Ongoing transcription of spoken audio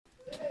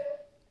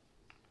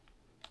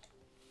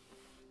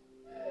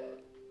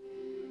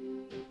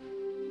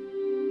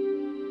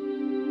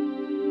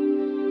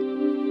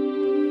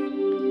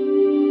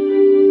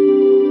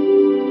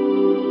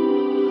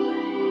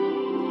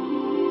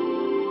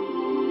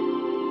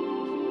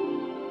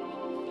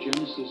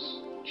Genesis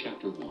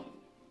chapter 1.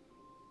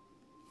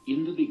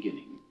 In the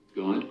beginning,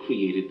 God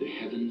created the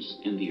heavens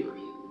and the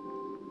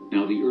earth.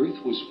 Now the earth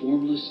was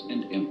formless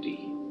and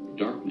empty.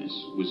 Darkness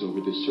was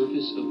over the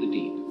surface of the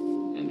deep,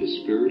 and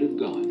the Spirit of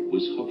God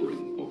was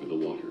hovering over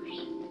the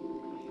waters.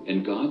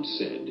 And God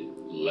said,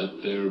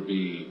 "Let there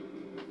be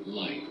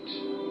light."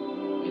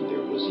 And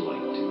there was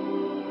light.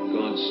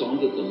 God saw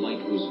that the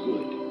light was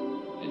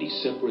good, and he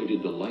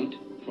separated the light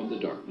from the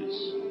darkness.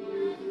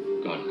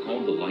 God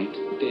called the light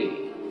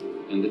day,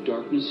 and the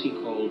darkness he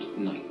called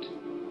night.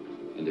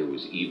 And there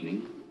was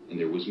evening, and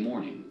there was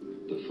morning,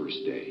 the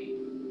first day.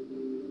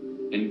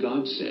 And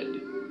God said,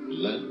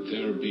 "Let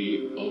there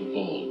be a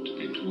vault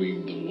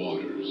between the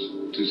waters,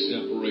 to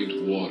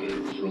separate water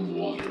from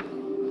water."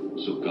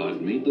 So God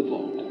made the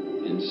vault,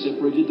 and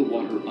separated the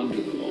water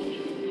under the vault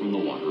from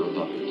the water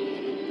above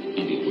it.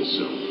 And it was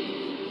so.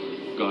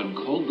 God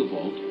called the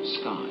vault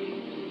sky,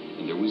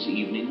 and there was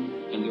evening,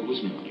 and there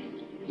was morning,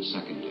 the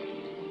second day.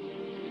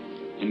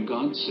 And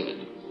God said,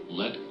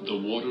 "Let the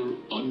water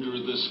under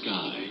the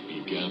sky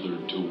be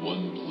gathered to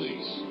one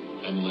place,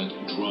 and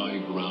let dry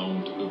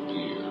ground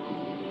appear."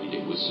 And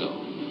it was so.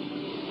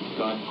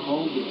 God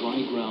called the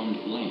dry ground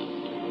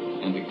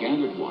land, and the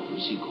gathered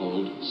waters he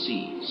called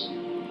seas.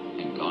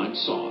 And God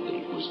saw that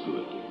it was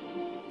good.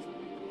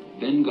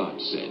 Then God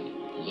said,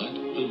 "Let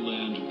the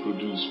land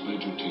produce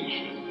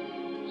vegetation,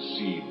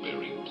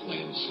 seed-bearing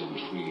plants and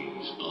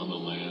trees on the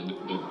land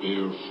that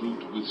bear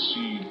fruit with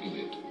seed in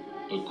it,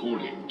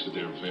 according to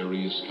their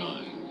various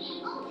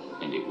kinds."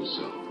 And it was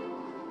so.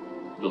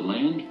 The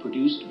land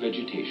produced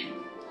vegetation,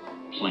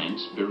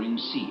 plants bearing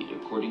seed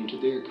according to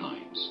their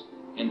kinds,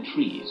 and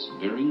trees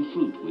bearing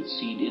fruit with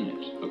seed in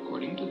it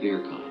according to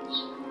their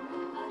kinds.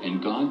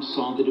 And God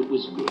saw that it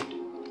was good.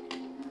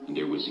 And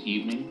there was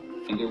evening,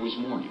 and there was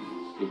morning,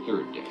 the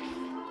third day.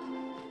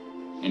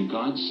 And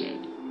God said,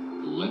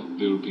 "Let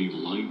there be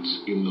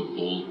lights in the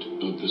vault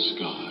of the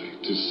sky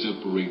to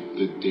separate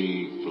the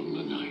day from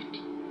the night,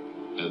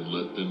 and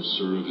let them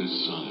serve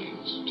as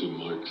signs to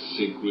mark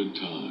sacred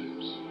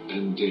times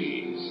and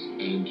days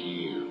and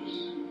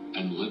years.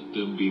 And let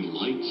them be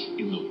lights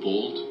in the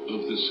vault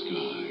of the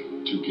sky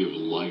to give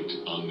light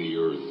on the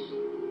earth."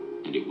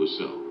 And it was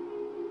so.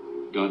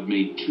 God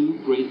made two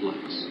great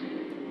lights,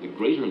 the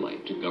greater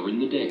light to govern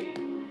the day,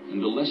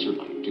 and the lesser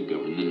light to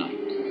govern the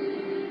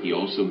night. He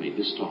also made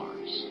the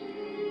stars.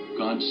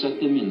 God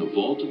set them in the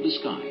vault of the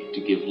sky to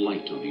give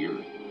light on the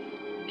earth,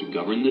 to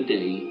govern the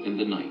day and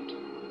the night,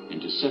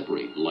 and to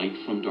separate light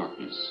from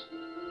darkness.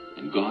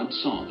 And God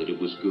saw that it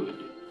was good.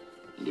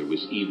 And there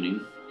was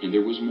evening, and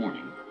there was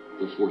morning,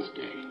 the fourth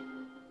day.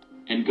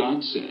 And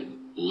God said,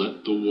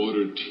 "Let the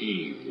water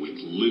teem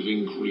with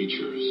living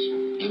creatures,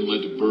 and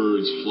let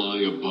birds fly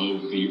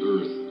above the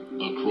earth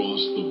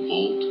across the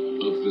vault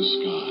of the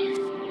sky."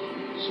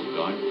 So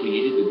God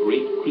created the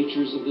great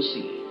creatures of the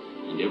sea,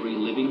 and every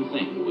living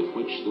thing with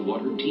which the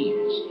water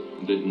teems,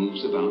 and that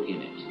moves about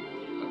in it,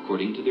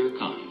 according to their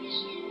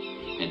kinds,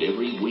 and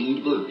every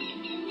winged bird,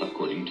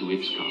 according to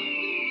its kind.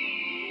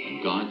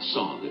 And God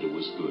saw that it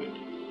was good.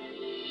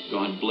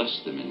 God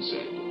blessed them and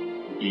said,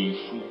 "Be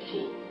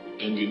fruitful,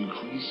 and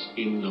increase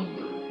in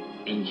number,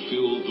 and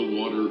fill the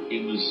water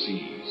in the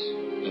seas,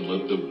 and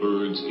let the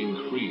birds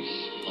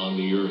increase on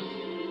the earth."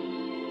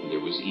 And there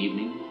was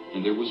evening,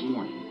 and there was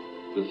morning,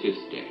 the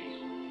fifth day.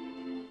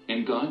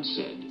 And God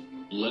said,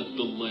 "Let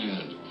the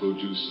land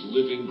produce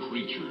living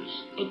creatures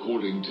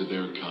according to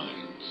their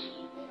kinds,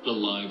 the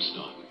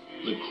livestock,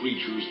 the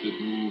creatures that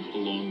move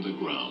along the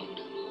ground,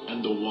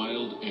 and the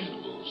wild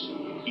animals,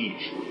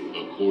 each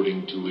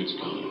according to its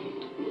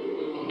kind."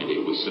 And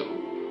it was so.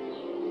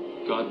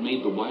 God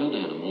made the wild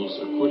animals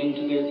according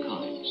to their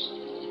kinds,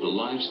 the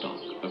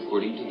livestock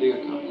according to their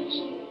kinds,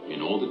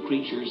 and all the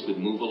creatures that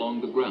move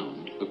along the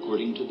ground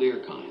according to their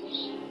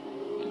kinds.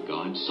 And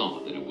God saw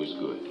that it was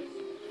good.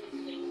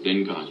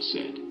 Then God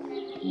said,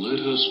 "Let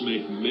us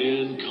make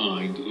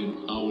mankind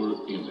in our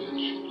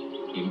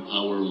image, in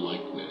our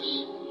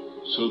likeness,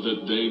 so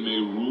that they may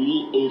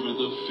rule over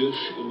the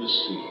fish in the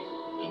sea,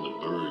 and the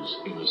birds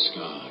in the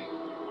sky,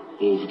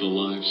 over the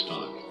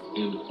livestock,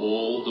 and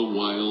all the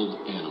wild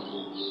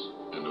animals,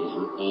 and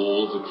over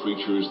all the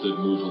creatures that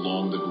move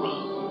along the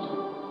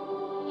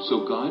ground." So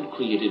God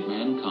created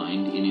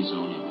mankind in his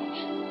own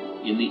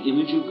image. In the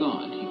image of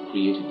God he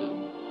created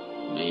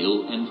them.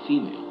 Male and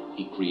female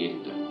he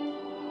created them.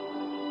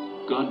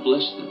 God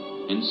blessed them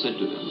and said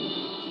to them,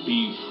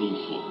 "Be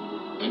fruitful,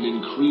 and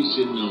increase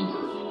in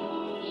number.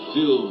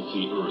 Fill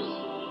the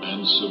earth,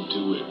 and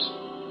subdue it.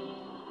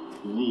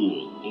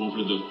 Rule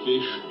over the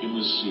fish in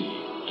the sea,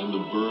 and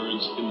the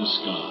birds in the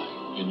sky,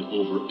 and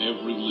over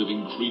every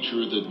living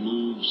creature that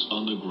moves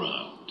on the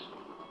ground."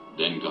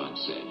 Then God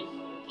said,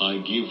 "I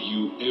give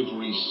you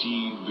every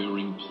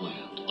seed-bearing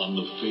plant on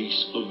the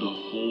face of the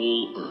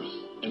whole earth,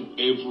 and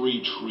every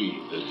tree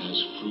that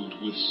has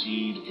fruit with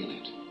seed in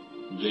it.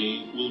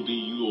 They will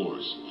be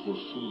yours for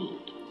food.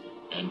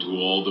 And to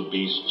all the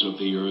beasts of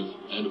the earth,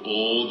 and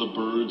all the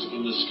birds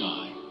in the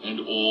sky, and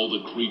all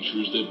the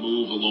creatures that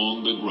move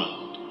along the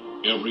ground,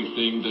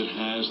 everything that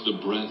has the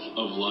breath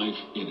of life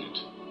in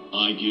it,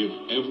 I give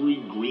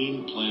every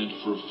green plant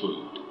for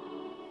food.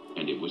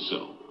 And it was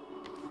so.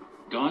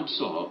 God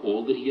saw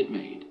all that he had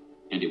made,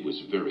 and it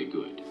was very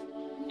good.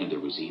 And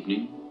there was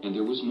evening, and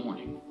there was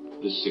morning,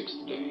 the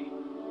sixth day.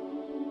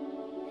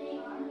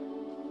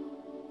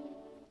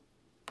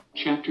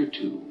 Chapter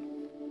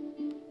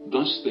 2.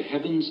 Thus the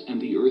heavens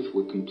and the earth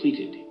were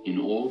completed in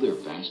all their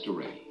vast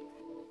array.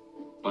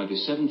 By the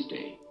seventh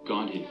day,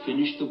 God had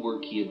finished the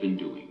work he had been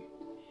doing.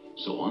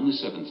 So on the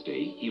seventh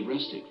day, he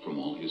rested from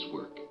all his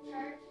work.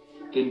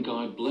 Then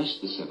God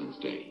blessed the seventh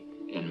day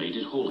and made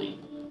it holy,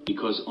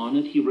 because on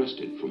it he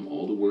rested from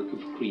all the work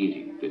of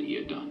creating that he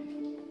had done.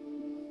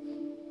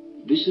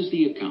 This is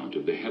the account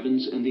of the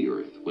heavens and the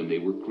earth when they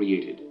were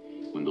created,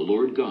 when the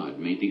Lord God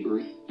made the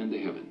earth and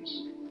the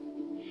heavens.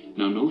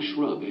 Now no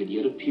shrub had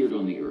yet appeared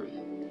on the earth,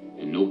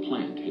 and no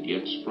plant had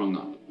yet sprung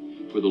up,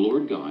 for the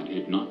Lord God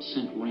had not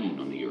sent rain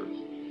on the earth,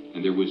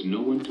 and there was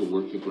no one to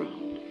work the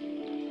ground.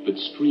 But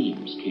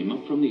streams came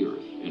up from the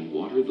earth and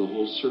watered the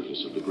whole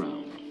surface of the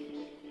ground.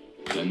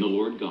 Then the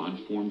Lord God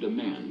formed a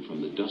man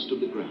from the dust of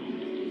the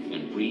ground,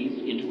 and breathed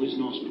into his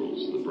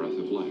nostrils the breath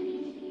of life,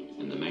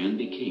 and the man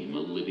became a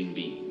living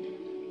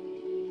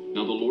being.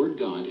 Now the Lord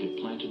God had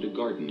planted a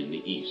garden in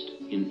the east,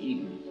 in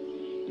Eden,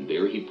 and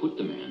there he put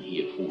the man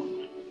he had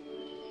formed.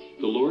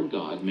 The Lord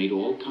God made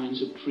all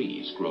kinds of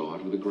trees grow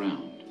out of the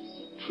ground,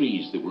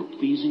 trees that were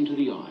pleasing to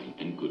the eye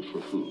and good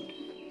for food.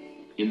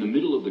 In the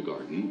middle of the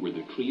garden were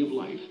the tree of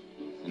life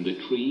and the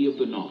tree of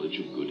the knowledge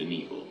of good and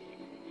evil.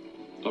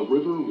 A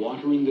river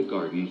watering the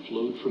garden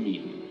flowed from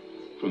Eden.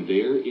 From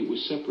there it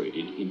was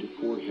separated into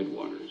 4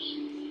 headwaters.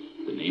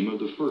 The name of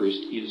the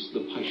first is the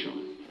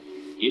Pishon.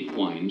 It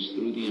winds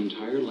through the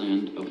entire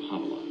land of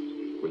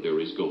Havilah, where there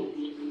is gold.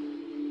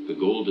 The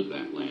gold of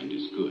that land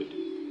is good.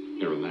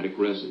 Aromatic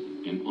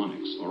resin and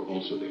onyx are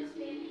also there.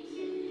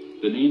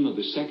 The name of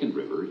the second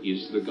river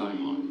is the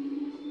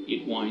Gihon.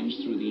 It winds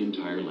through the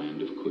entire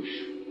land of Cush.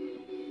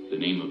 The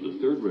name of the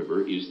third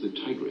river is the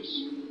Tigris.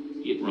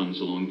 It runs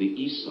along the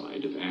east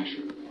side of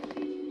Asher.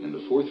 And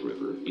the fourth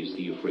river is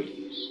the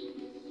Euphrates.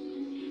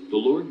 The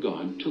Lord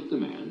God took the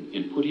man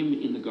and put him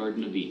in the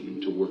Garden of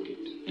Eden to work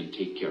it and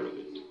take care of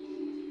it.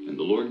 And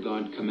the Lord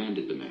God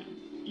commanded the man,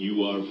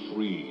 You are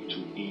free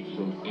to eat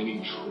from any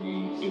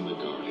tree in the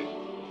garden,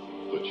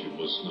 but you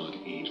must not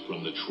eat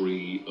from the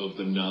tree of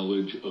the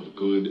knowledge of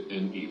good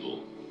and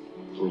evil,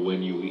 for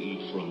when you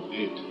eat from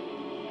it,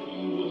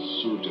 you will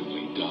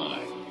certainly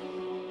die.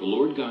 The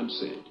Lord God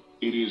said,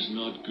 It is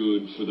not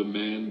good for the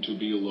man to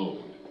be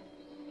alone.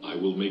 I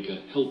will make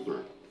a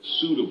helper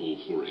suitable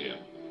for him.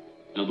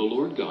 Now the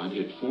Lord God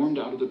had formed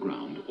out of the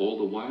ground all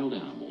the wild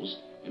animals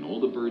and all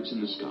the birds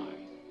in the sky.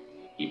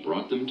 He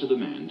brought them to the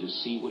man to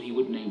see what he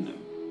would name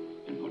them,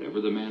 and whatever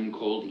the man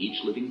called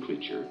each living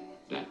creature,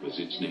 that was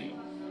its name.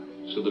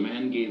 So the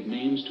man gave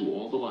names to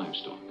all the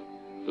livestock,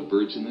 the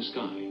birds in the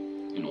sky,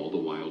 and all the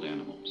wild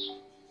animals.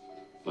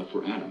 But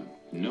for Adam,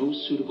 no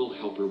suitable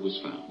helper was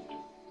found.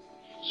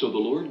 So the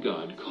Lord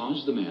God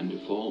caused the man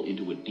to fall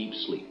into a deep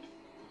sleep.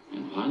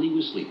 And while he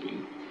was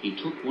sleeping, he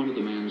took one of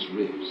the man's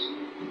ribs,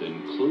 and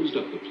then closed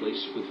up the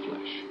place with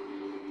flesh.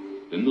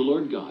 Then the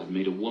Lord God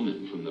made a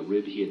woman from the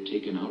rib he had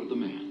taken out of the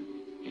man,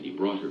 and he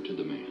brought her to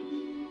the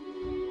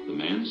man. The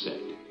man said,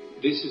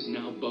 This is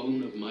now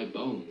bone of my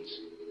bones,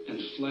 and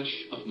flesh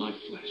of my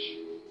flesh.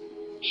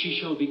 She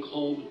shall be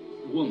called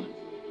woman,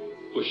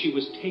 for she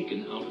was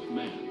taken out of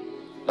man.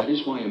 That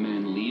is why a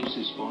man leaves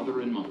his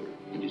father and mother,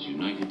 and is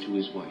united to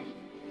his wife,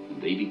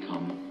 and they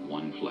become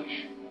one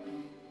flesh.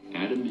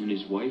 Adam and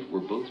his wife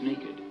were both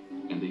naked,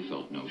 and they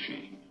felt no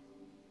shame.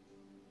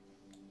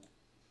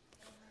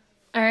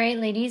 All right,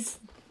 ladies.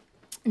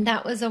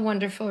 That was a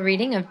wonderful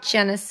reading of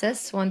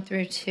Genesis 1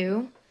 through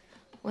 2.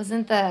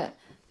 Wasn't the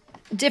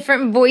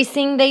different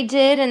voicing they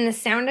did and the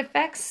sound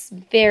effects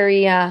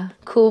very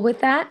cool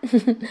with that?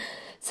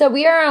 So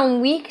we are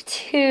on week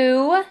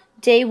 2,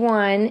 day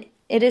 1.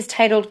 It is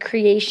titled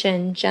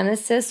Creation,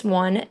 Genesis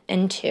 1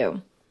 and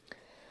 2.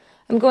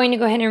 I'm going to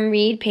go ahead and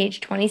read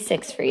page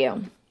 26 for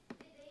you.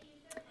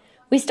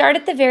 We start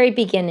at the very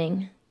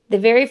beginning. The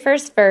very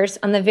first verse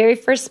on the very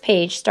first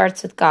page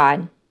starts with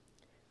God.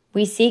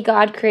 We see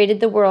God created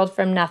the world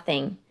from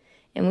nothing,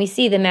 and we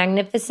see the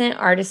magnificent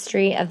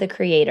artistry of the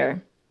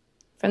Creator.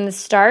 From the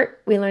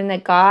start, we learn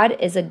that God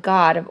is a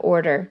God of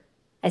order,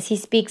 as He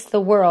speaks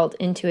the world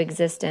into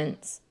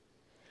existence.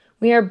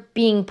 We are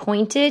being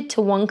pointed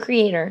to one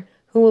Creator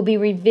who will be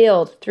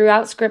revealed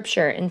throughout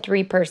Scripture in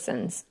 3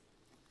 persons.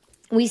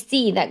 We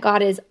see that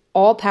God is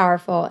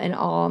all-powerful and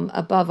all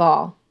above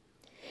all.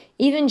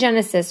 Even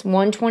Genesis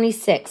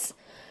 1:26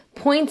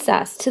 points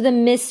us to the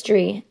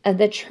mystery of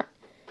the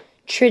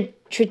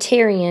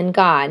Trinitarian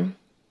God.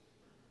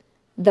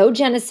 Though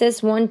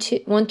Genesis 1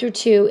 through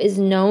 2 is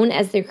known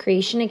as the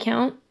creation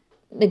account,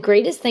 the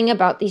greatest thing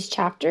about these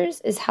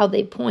chapters is how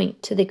they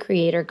point to the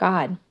Creator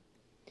God.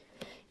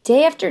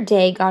 Day after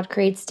day, God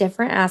creates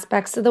different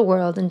aspects of the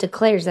world and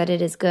declares that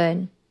it is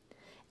good.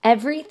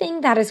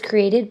 Everything that is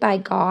created by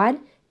God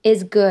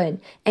is good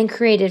and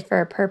created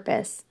for a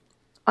purpose.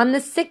 On the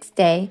 6th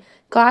day,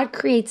 God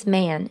creates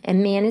man,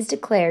 and man is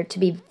declared to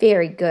be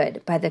very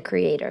good by the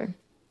Creator.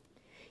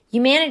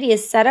 Humanity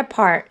is set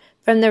apart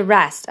from the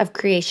rest of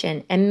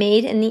creation and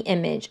made in the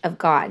image of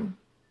God.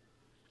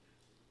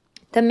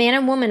 The man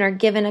and woman are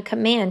given a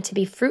command to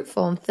be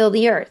fruitful and fill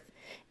the earth,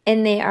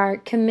 and they are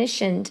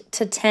commissioned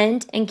to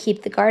tend and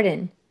keep the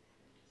garden.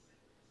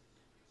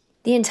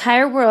 The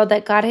entire world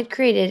that God had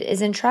created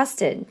is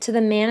entrusted to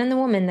the man and the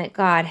woman that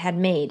God had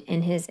made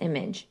in his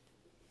image.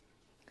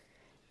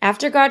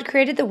 After God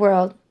created the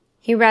world,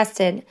 he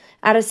rested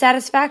out of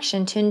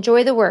satisfaction to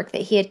enjoy the work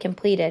that he had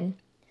completed.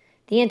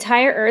 The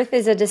entire earth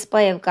is a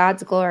display of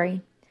God's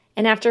glory,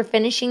 and after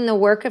finishing the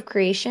work of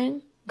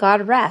creation,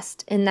 God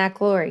rests in that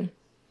glory.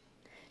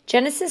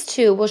 Genesis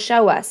 2 will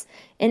show us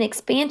an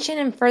expansion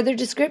and further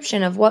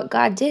description of what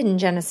God did in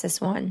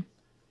Genesis 1.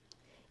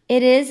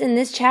 It is in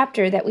this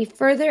chapter that we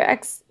further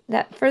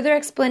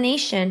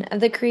explanation of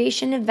the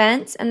creation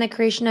events and the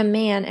creation of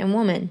man and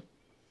woman.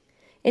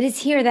 It is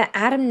here that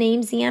Adam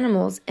names the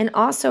animals and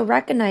also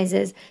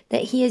recognizes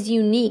that he is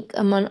unique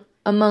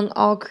among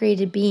all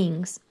created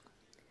beings.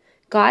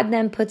 God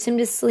then puts him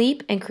to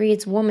sleep and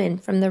creates woman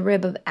from the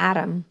rib of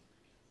Adam.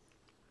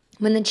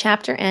 When the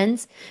chapter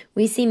ends,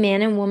 we see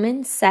man and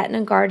woman set in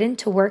a garden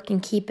to work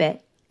and keep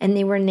it, and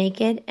they were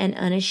naked and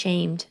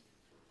unashamed.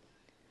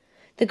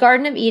 The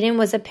Garden of Eden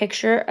was a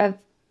picture of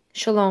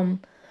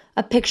shalom,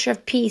 a picture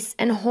of peace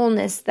and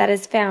wholeness that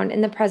is found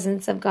in the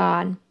presence of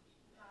God.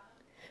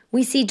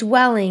 We see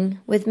dwelling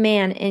with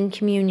man in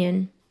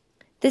communion.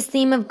 This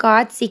theme of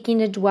God seeking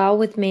to dwell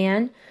with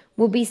man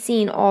will be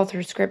seen all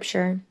through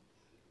Scripture.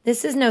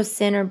 This is no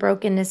sin or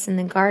brokenness in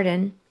the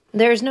garden.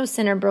 There is no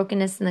sin or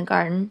brokenness in the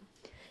garden.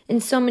 In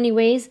so many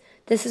ways,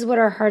 this is what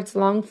our hearts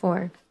long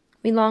for.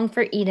 We long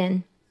for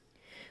Eden.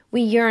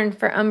 We yearn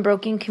for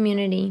unbroken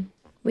community.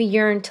 We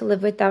yearn to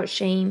live without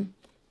shame.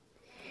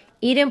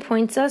 Eden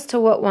points us to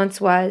what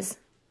once was,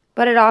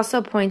 but it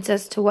also points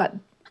us to what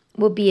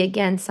will be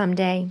again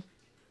someday.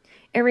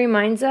 It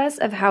reminds us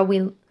of how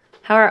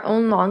our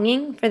own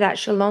longing for that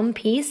shalom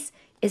peace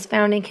is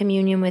found in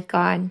communion with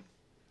God.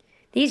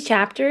 These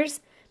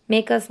chapters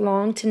make us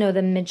long to know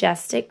the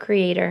majestic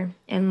Creator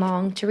and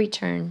long to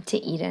return to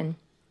Eden.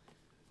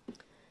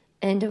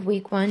 End of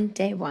week 1,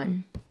 day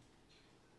 1.